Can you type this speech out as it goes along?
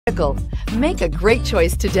vehicle. Make a great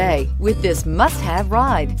choice today with this must-have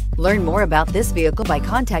ride. Learn more about this vehicle by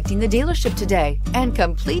contacting the dealership today and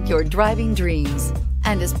complete your driving dreams.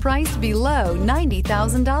 And is priced below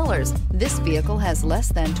 $90,000. This vehicle has less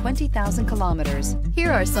than 20,000 kilometers.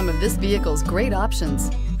 Here are some of this vehicle's great options.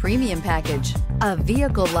 Premium package. A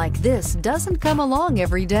vehicle like this doesn't come along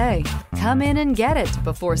every day. Come in and get it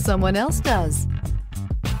before someone else does.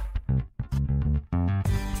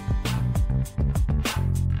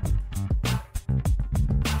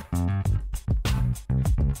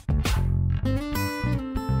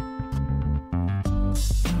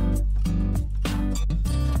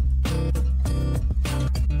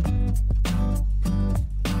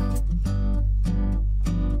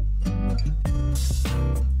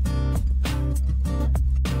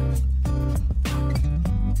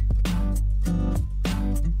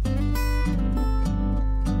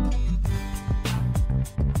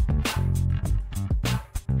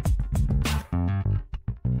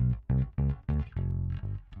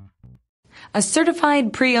 A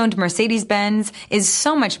certified pre-owned Mercedes-Benz is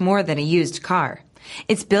so much more than a used car.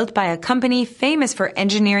 It's built by a company famous for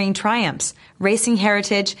engineering triumphs, racing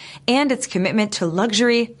heritage, and its commitment to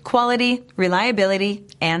luxury, quality, reliability,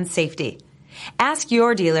 and safety. Ask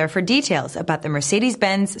your dealer for details about the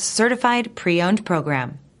Mercedes-Benz Certified Pre-Owned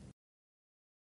program.